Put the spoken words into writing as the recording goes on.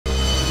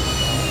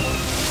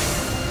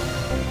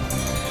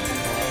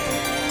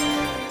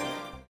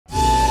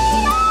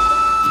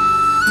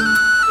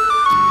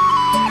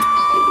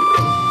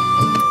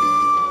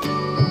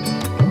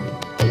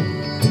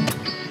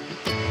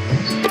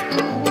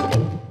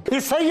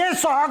इससे ये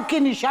सुहाग की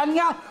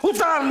निशानियां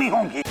उतारनी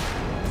होंगी।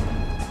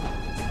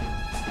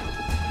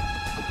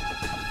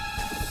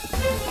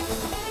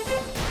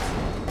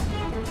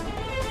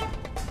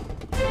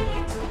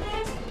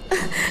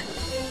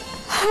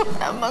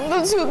 अपना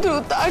मंगलसूत्र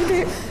उतार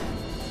दे।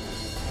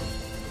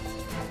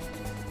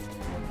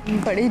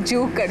 बड़े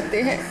जो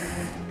करते हैं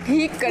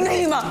ठीक करते।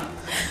 नहीं माँ,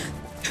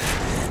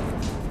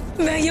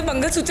 मैं ये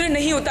मंगलसूत्र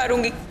नहीं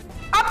उतारूंगी।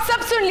 आप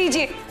सब सुन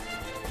लीजिए,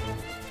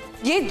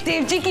 ये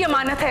देव जी की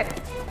अमानत है,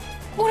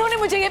 उन्होंने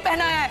मुझे ये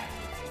पहनाया है,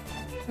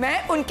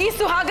 मैं उनकी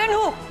सुहागन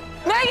हूं,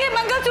 मैं ये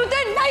मंगलसूत्र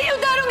नहीं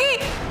उतारूंगी।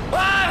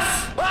 बस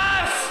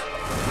बस,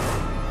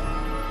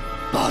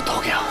 बहुत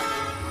हो गया।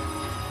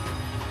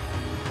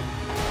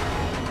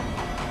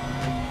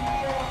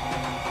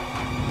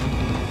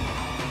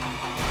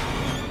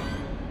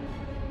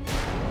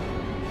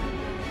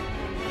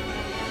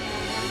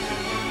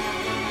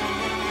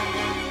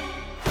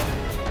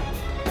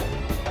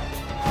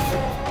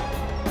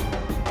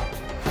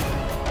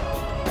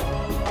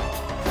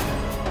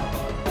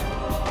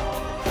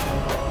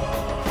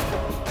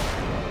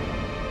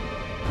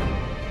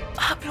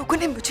 लोगों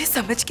ने मुझे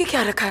समझ के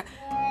क्या रखा है?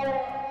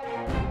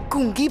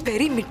 गूंगी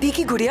बहरी मिट्टी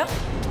की गुड़िया?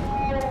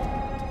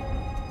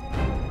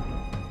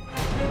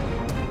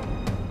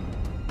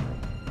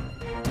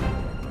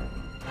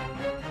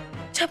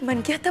 जब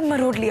मन किया तब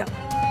मरोड़ लिया।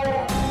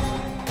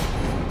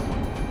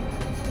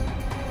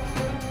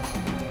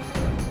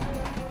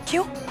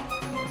 क्यों?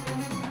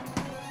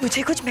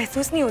 मुझे कुछ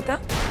महसूस नहीं होता?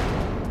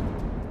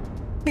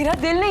 मेरा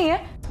दिल नहीं है?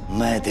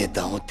 मैं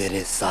देता हूं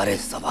तेरे सारे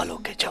सवालों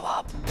के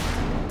जवाब।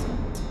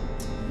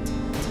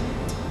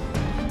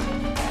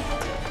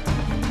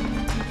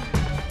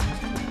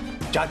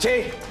 चाची,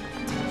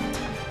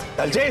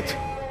 दलजीत,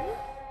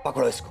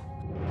 पकड़ो इसको,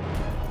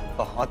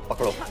 हाथ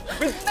पकड़ो।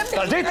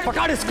 दलजीत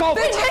पकड़ इसको।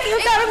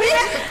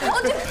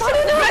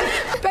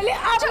 पहले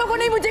आप लोगों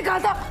ने मुझे कहा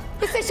था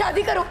इससे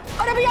शादी करो,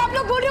 और अभी आप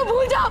लोग बोल रहे हो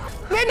भूल जाओ।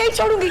 मैं नहीं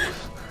छोड़ूंगी,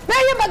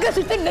 मैं ये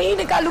मंगलसूत्र नहीं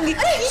निकालूंगी।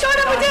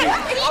 छोड़ो मुझे,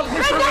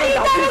 मैं नहीं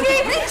निकालूंगी।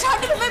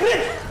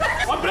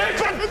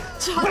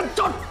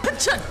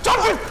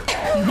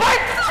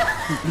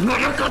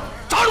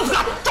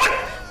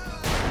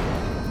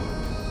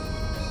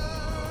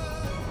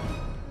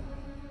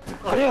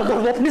 अरे अगर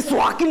वो अपनी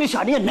सुहाग की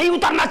निशानियां नहीं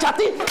उतारना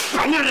चाहती,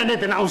 पहले रहने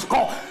देना उसको।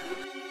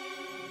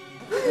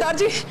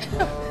 दादी,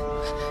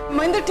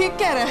 महेंद्र ठीक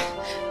कह रहा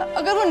है,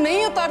 अगर वो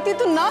नहीं उतारती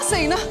तो ना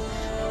सही ना।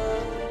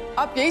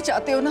 आप यही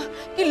चाहते हो ना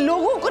कि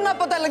लोगों को ना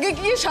पता लगे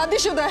कि ये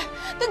शादीशुदा है,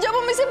 तो जब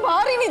हम इसे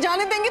बाहर ही नहीं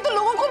जाने देंगे तो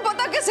लोगों को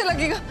पता कैसे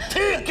लगेगा?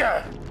 ठीक है,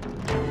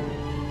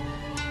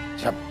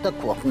 जब तक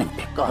वो अपने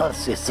बेकार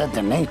से जिद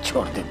नहीं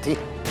छोड़ देती,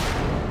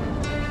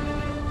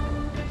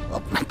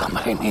 अपने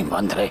कमरे में ही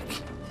बंद रहेगी।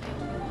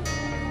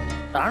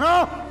 राणो,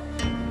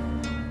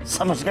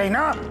 समझ गई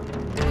ना?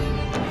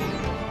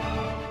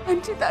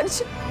 जी दादी।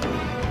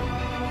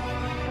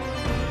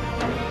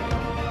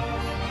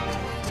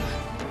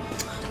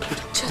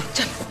 चल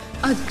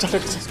चल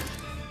चल।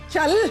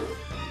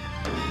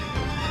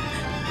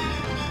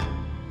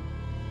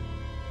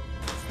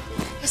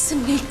 ऐसे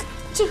नहीं,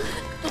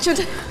 चल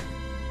चल।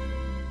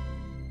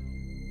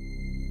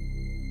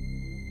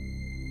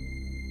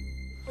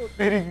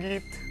 मेरी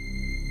गीत,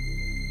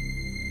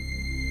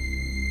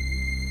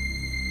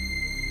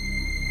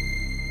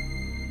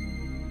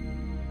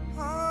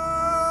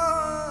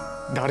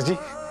 दार जी,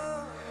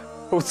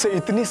 उससे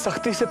इतनी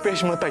सख्ती से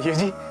पेश मत आइए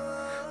जी।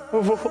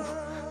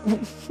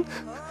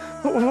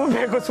 वो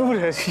बेकसूर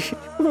है जी,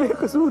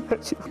 बेकसूर है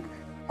जी,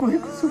 कोई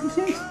कसूर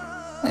नहीं।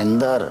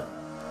 इंदर,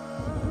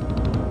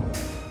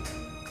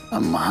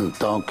 मैं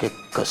मानता हूं कि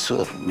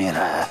कसूर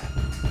मेरा है,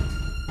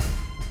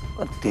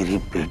 और तेरी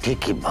बेटी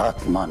की बात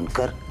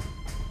मानकर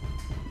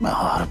मैं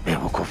और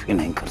बेवकूफी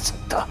नहीं कर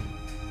सकता।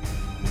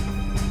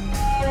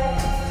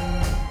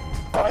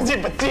 दादी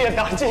बच्ची है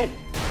दादी।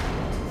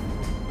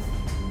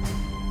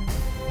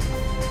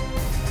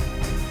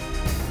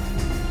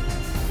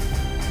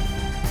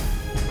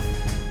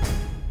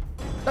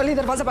 डॉली,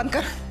 दरवाजा बंद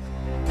कर।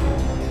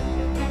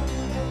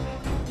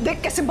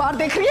 देख कैसे बाहर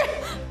देख रही है।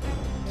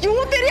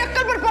 क्यों तेरी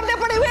अक्ल पर पर्दे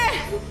पड़े हुए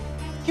हैं?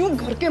 क्यों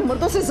घर के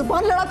मर्दों से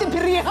जुबान लड़ाती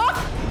फिर रही है? हाँ,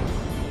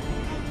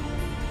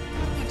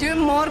 तुझे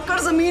मारकर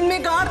जमीन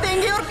में गाड़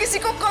देंगे और किसी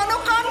को कानों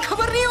कान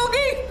खबर नहीं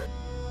होगी।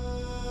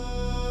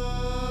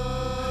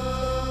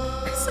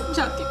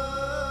 समझाती हूँ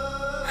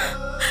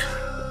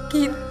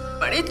कि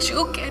बड़े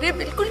जो कह रहे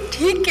बिल्कुल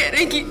ठीक कह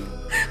रहे कि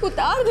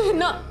उतार दे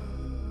ना,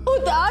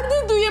 उतार दे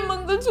तू ये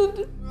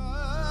मंगलसूत्र,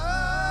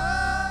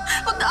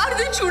 उतार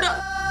दे चूड़ा,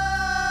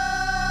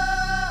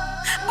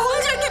 भूल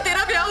जा कि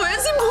तेरा ब्याह हुआ,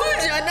 ऐसे भूल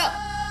जाना।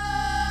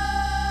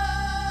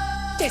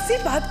 कैसे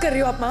बात कर रही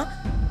हो आप माँ?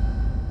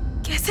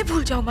 कैसे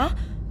भूल जाओ माँ?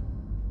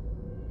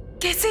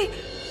 कैसे?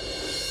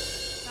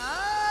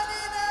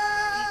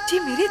 जी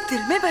मेरे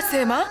दिल में बसे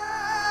है माँ।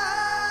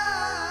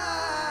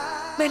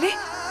 मैंने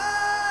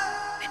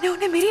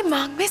उन्हें मेरी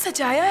मांग में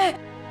सजाया है,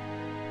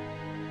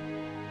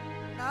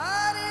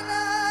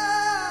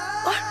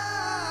 और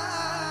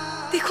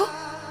देखो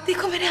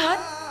देखो मेरे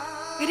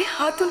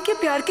हाथ उनके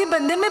प्यार के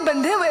बंधन में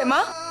बंधे हुए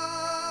माँ।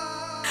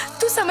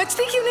 तू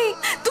समझती क्यों नहीं?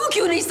 तू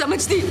क्यों नहीं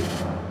समझती?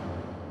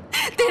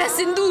 तेरा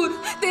सिंदूर,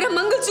 तेरा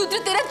मंगलसूत्र,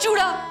 तेरा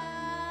चूड़ा,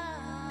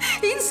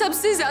 इन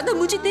सबसे ज्यादा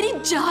मुझे तेरी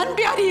जान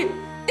प्यारी है,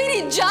 तेरी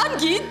जान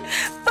गीत।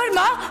 पर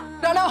माँ,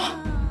 राणा,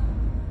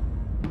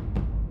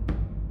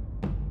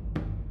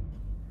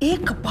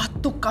 एक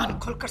बात तो कान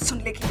खोलकर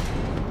सुन लेगी,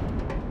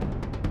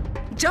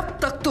 जब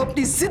तक तू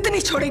अपनी जिद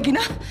नहीं छोड़ेगी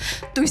ना,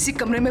 तो इसी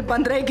कमरे में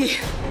बंद रहेगी।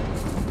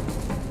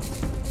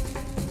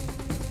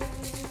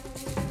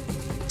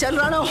 चल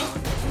राणा।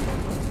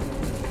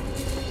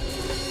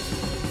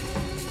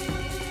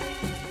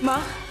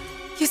 माँ,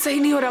 ये सही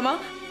नहीं हो रहा माँ।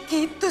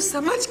 गीत, तू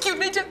समझ क्यों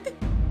नहीं जाती?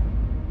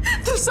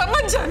 तू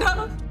समझ जाना।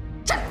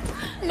 चल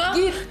माँ।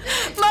 गीत,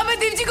 माँ मैं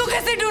देव जी को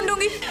कैसे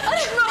ढूंढूंगी?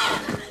 अरे माँ,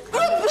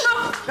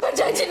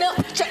 बचा जी ना,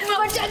 चल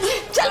बचा जी,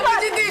 चल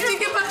मुझे देव जी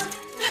के पास।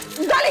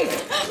 डाली,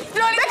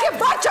 देखिए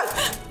बाहर चल।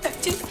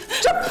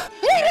 चुप,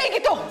 यही रहेगी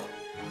तो।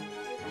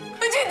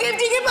 मुझे देव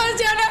जी के पास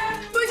जाना,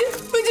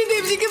 मुझे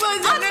देव जी के पास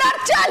जाना।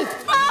 अंदर चल।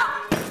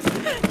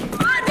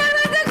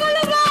 दरवाजा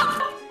खोलो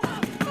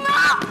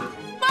माँ,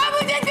 माँ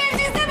मुझे देव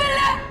जी से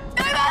मिलना है।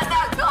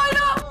 दरवाजा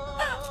खोलो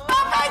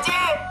पापा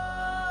जी,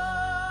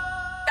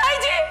 ताई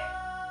जी,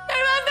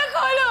 दरवाजा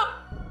खोलो।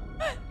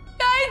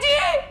 ताई जी,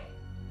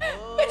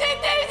 मुझे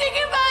देव जी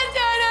के पास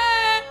जाना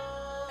है।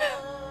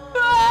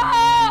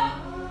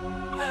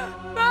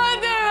 माँ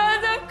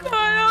दरवाजा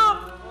खोलो,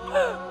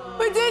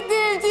 मुझे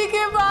देव जी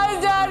के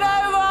पास जाना है।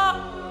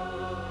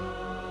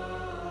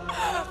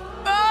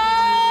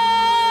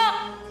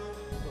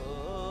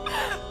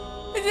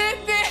 मुझे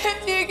देव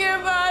जी के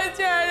पास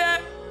जाना है।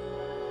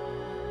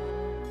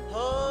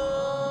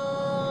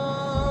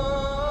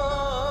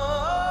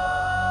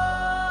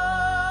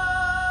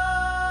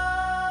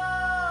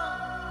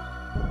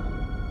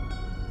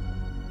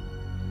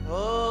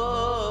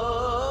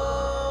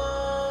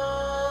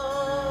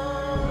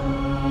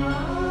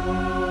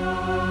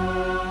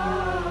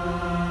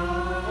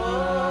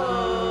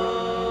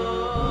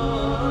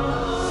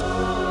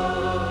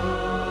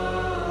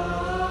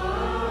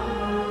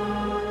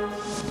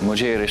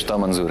 मुझे ये रिश्ता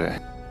मंजूर है।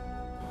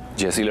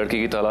 जैसी लड़की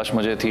की तलाश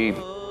मुझे थी,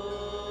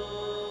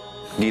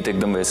 गीत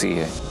एकदम वैसी ही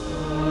है।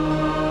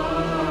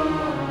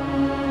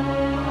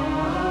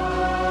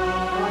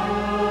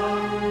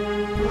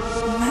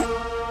 मैं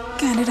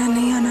कनाडा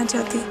नहीं आना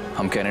चाहती।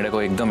 हम कनाडा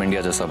को एकदम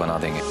इंडिया जैसा बना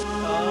देंगे।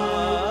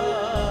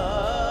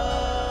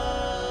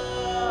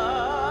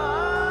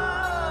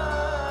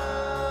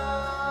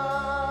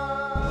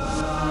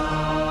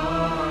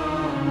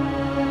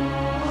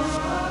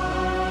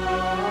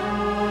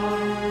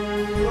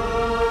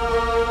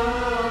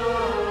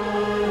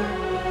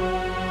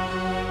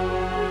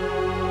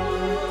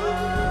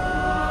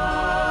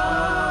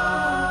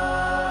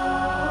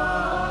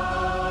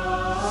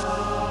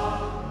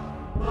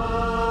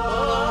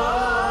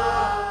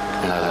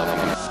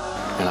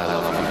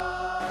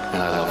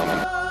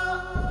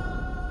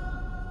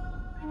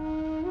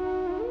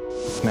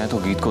 मैं तो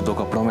गीत को 2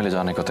 कपड़ों में ले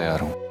जाने को तैयार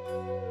हूँ।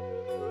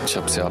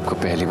 जब से आपको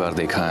पहली बार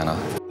देखा है ना,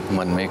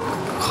 मन में एक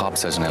ख्वाब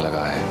सजने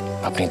लगा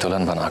है। अपनी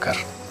दुल्हन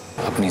बनाकर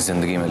अपनी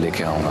जिंदगी में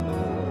लेके आऊंगा।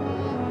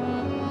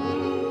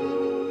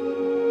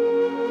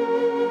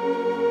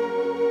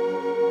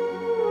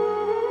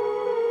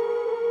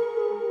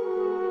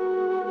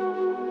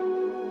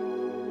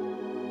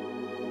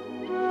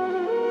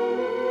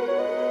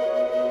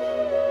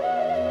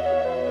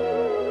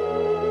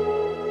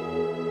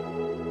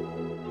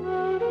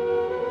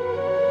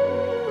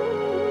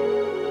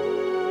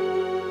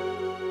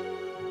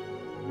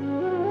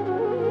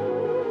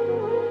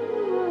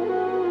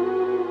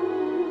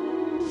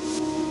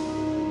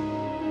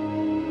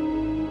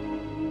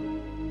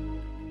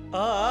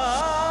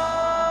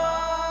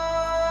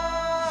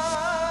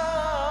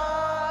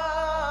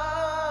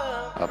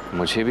 अब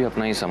मुझे भी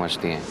अपना ही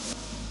समझती हैं।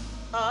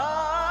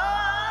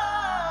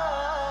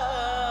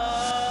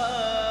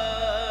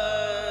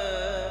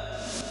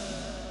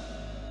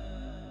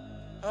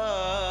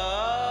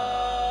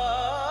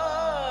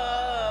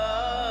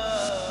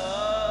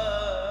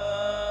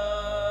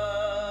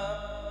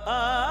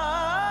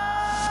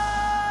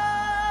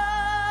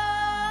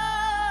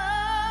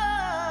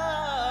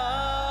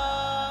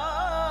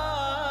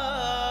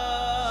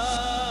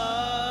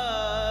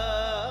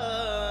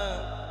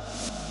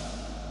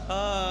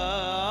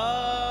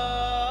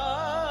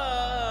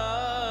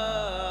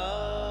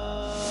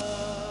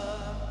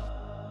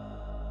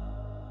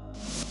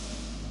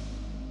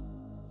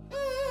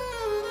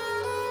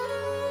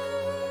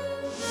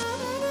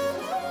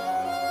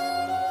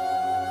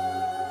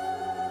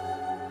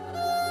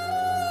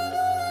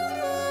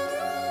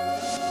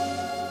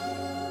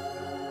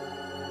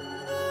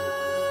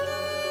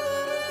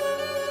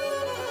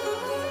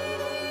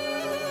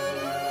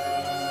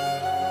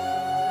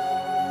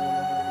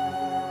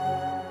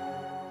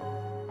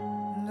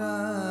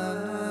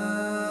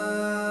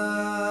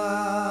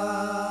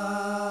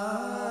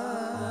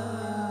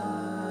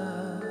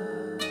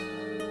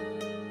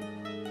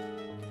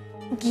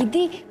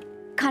 गीदी,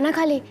 खाना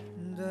खा ले।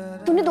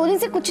 तूने 2 दिन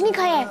से कुछ नहीं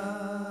खाया है।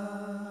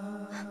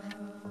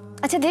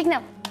 अच्छा देख ना,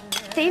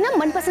 तेरी ना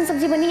मनपसंद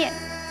सब्जी बनी है।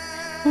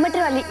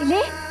 मटर वाली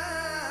ले।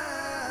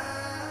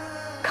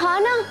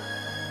 खाना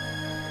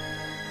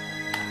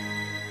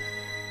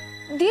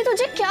दी,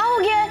 तुझे क्या हो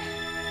गया है?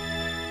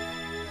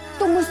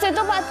 तू मुझसे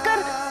तो बात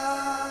कर।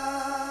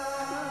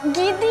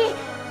 गीत दी,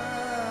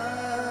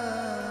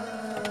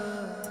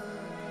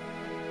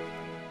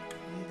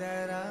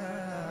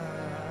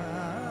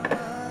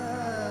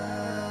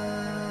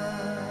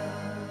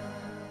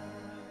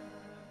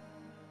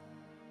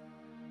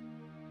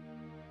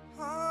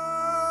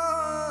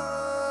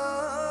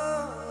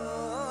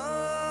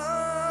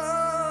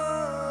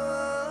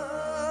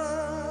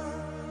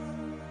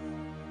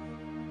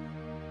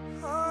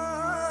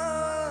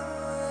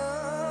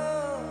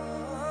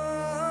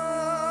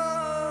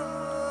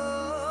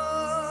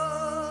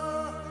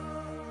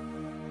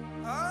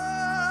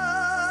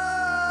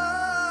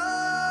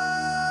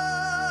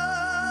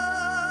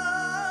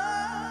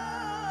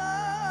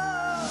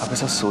 आप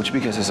ऐसा सोच भी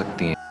कैसे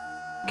सकती हैं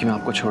कि मैं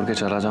आपको छोड़ के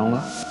चला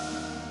जाऊंगा?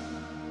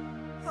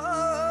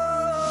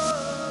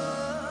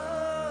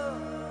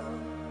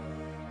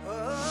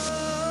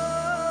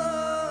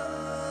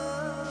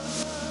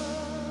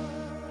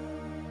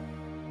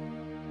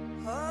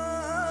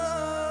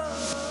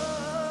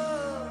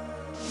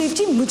 देव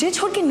जी मुझे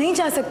छोड़ के नहीं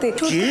जा सकते।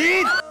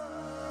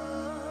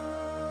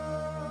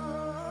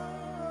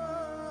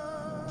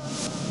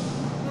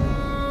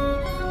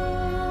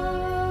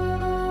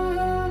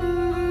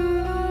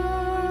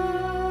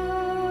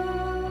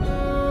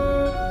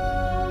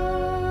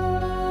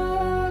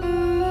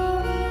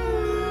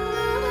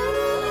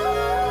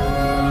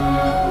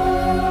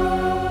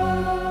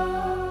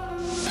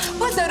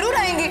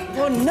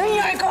 वो नहीं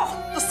आएगा।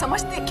 तो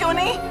समझती क्यों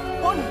नहीं?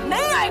 वो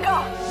नहीं आएगा।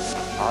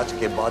 आज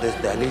के बाद इस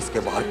दहलीज के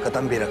बाहर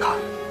कदम भी रखा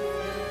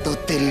तो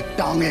तेरी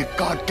टांगे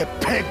काट के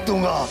फेंक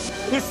दूंगा।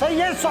 इससे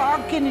ये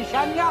सुहाग की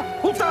निशानियां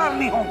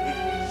उतारनी होंगी।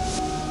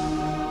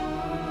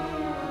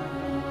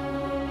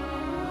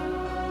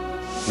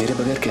 मेरे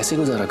बगैर कैसे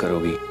गुजारा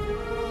करोगी?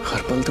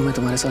 हर पल तो मैं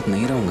तुम्हारे साथ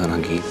नहीं रहूंगा ना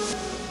गीत।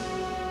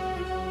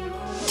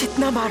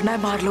 जितना मारना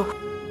है मार लो,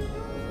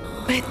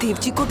 मैं देव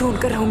जी को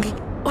ढूंढ कर आऊंगी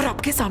और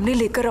आपके सामने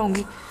लेकर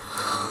आऊंगी।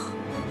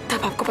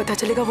 तब आपको पता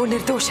चलेगा वो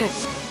निर्दोष है।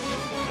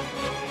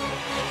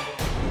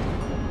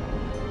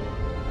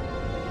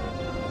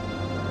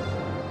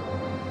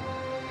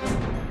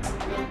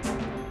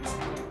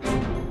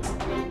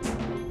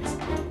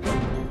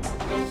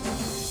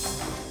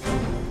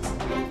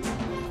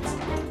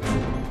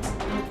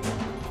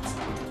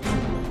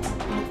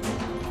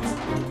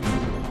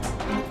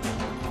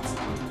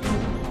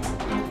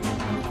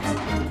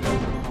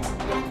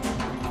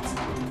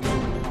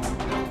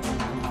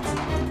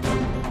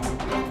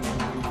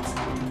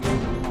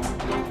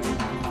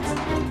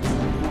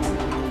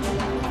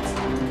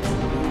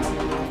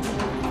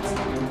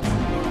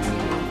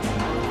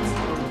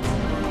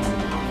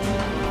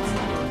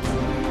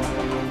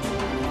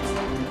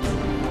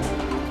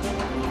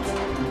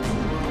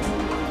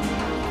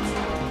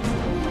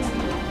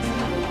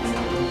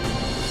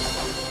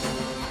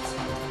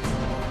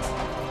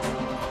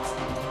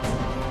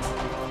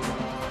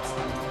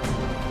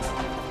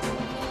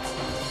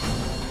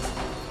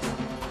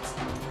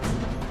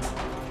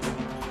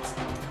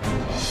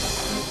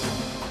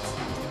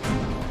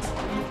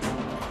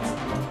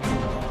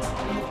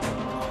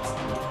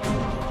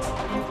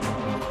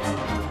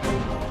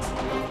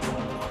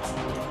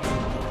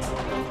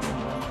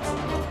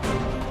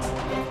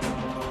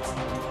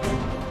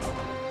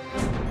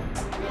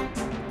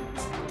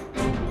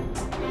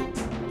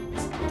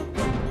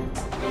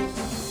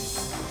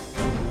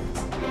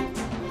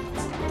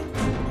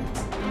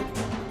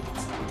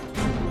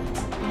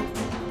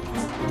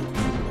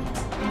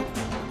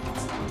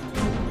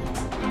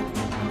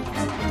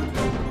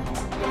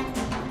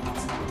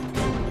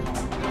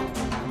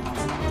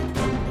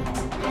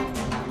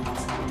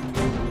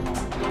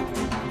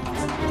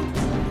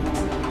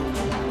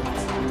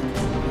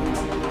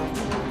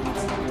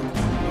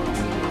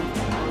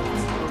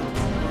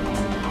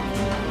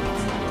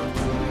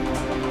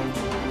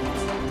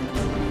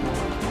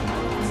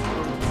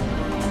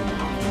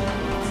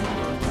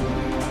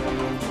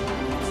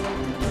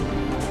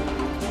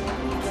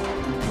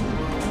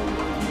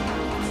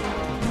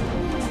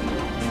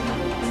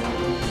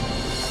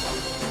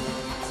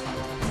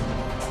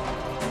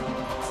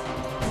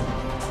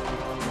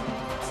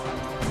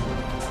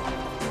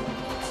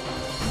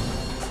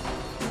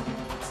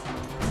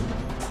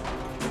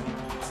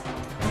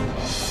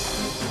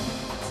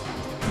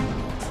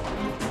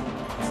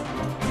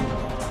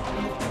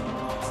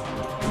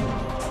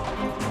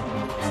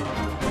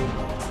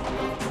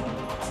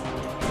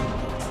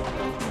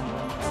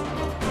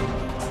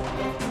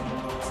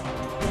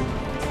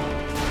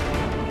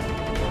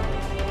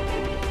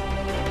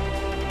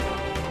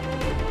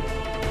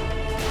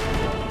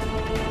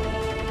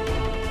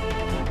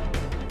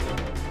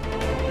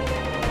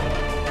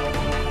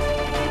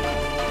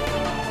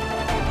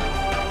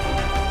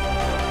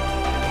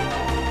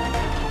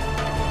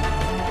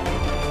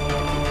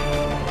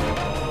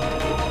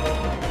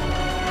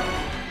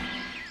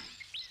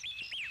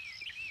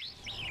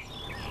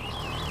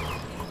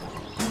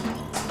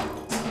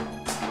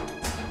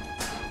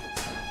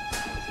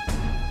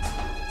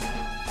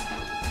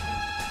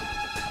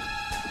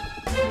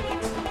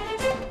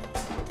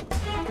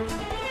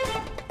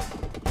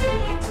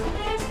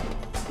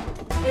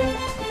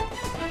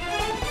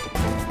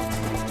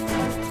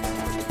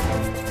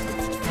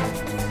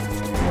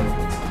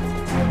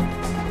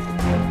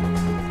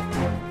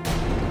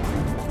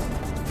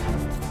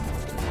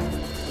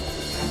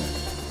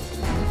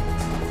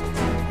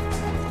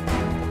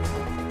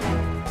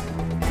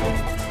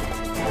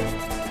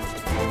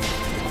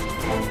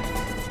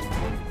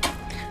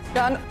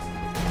 जान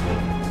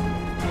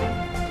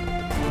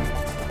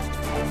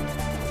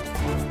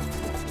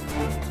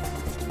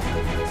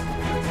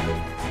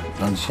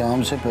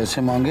घनश्याम से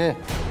पैसे मांगे?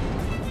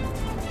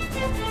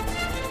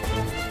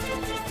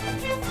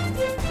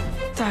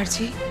 तार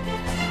जी,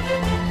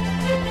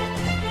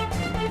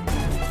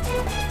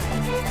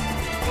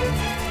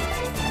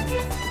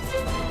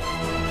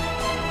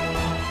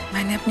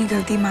 मैंने अपनी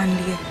गलती मान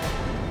ली है।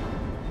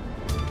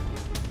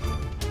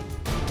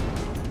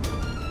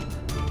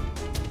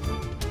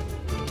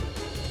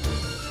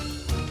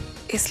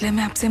 इसलिए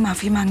मैं आपसे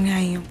माफी मांगने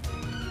आई हूं।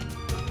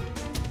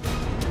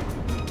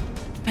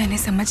 मैंने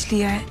समझ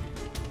लिया है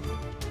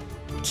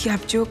कि आप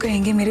जो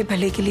कहेंगे मेरे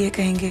भले के लिए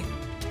कहेंगे।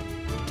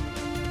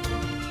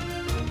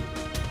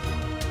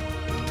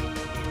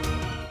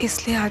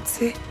 इसलिए आज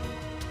से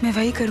मैं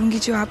वही करूंगी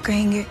जो आप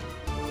कहेंगे।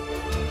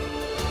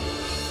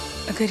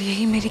 अगर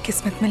यही मेरी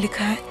किस्मत में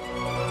लिखा है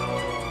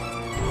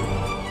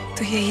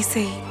तो यही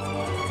सही।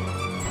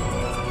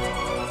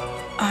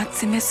 आज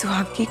से मैं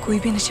सुहाग की कोई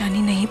भी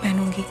निशानी नहीं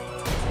पहनूंगी।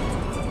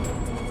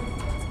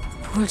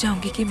 भूल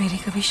जाऊंगी कि मेरी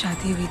कभी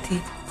शादी हुई थी।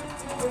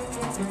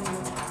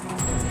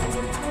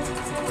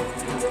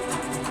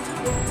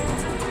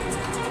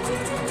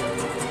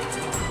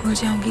 भूल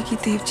जाऊंगी कि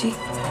देव जी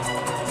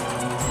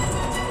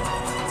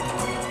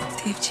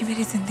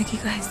मेरी जिंदगी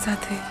का हिस्सा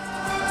थे।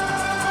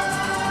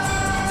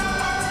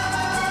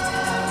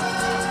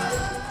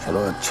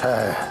 चलो अच्छा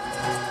है,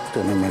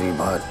 तूने मेरी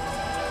बात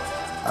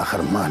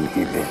आखिर मान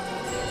ही ली।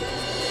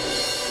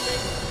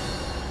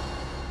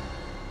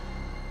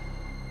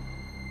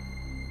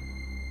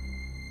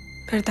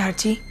 परदार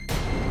जी,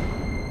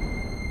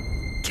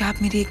 क्या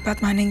आप मेरी एक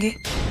बात मानेंगे?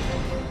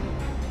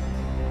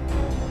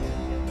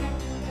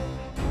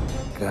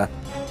 क्या?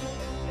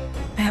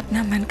 मैं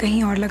अपना मन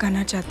कहीं और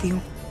लगाना चाहती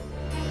हूँ।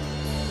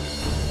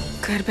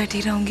 घर बैठी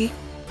रहूंगी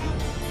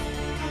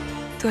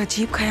तो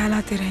अजीब ख्याल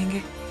आते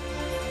रहेंगे।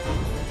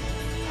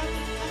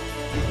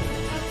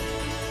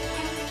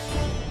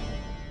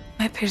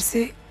 मैं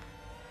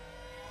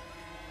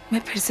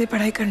फिर से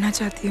पढ़ाई करना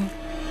चाहती हूँ।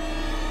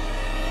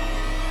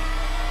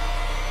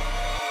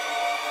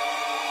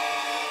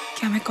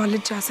 क्या मैं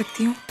कॉलेज जा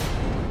सकती हूँ?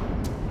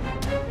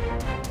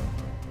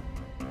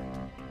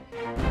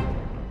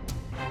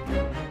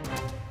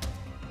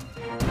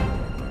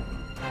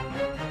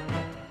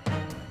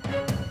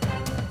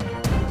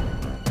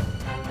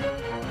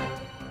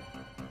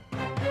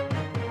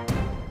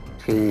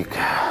 ठीक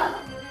है,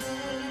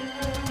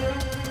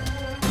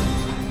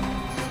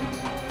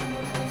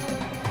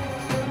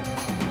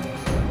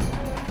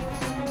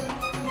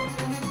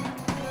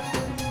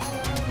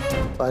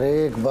 पर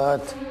एक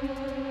बात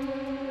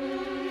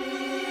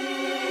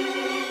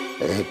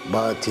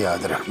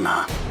याद रखना,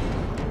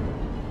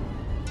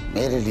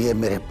 मेरे लिए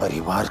मेरे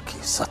परिवार की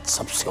इज्जत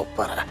सबसे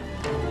ऊपर है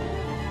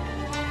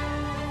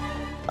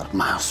और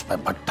मैं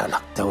उसमें भट्टा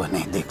लगते हुए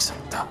नहीं देख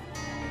सकता।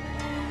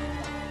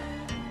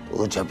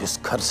 वो जब इस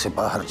घर से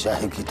बाहर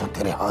जाएगी तो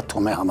तेरे हाथों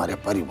में हमारे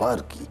परिवार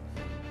की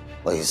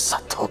वो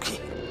इज्जत होगी।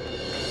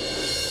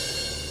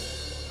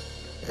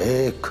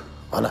 एक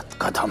गलत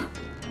कदम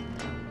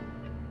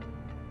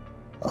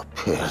और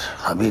फिर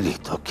हवेली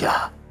तो क्या,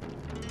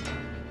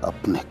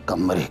 अपने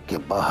कमरे के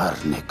बाहर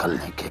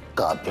निकलने के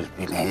काबिल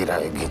भी नहीं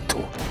रहेगी तू।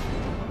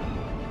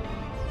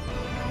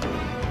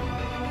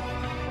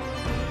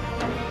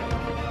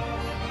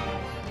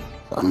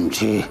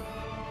 समझी?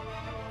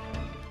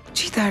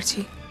 जी तार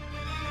जी।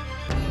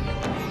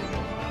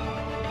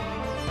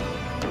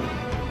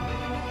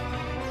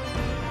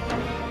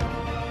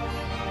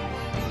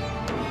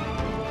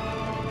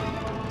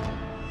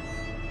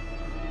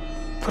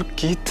 पर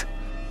गीत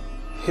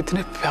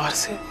इतने प्यार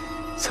से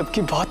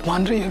सबकी बात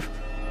मान रही है,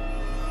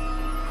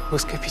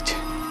 उसके पीछे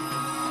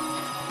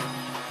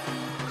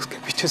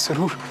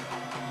जरूर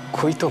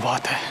कोई तो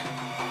बात है।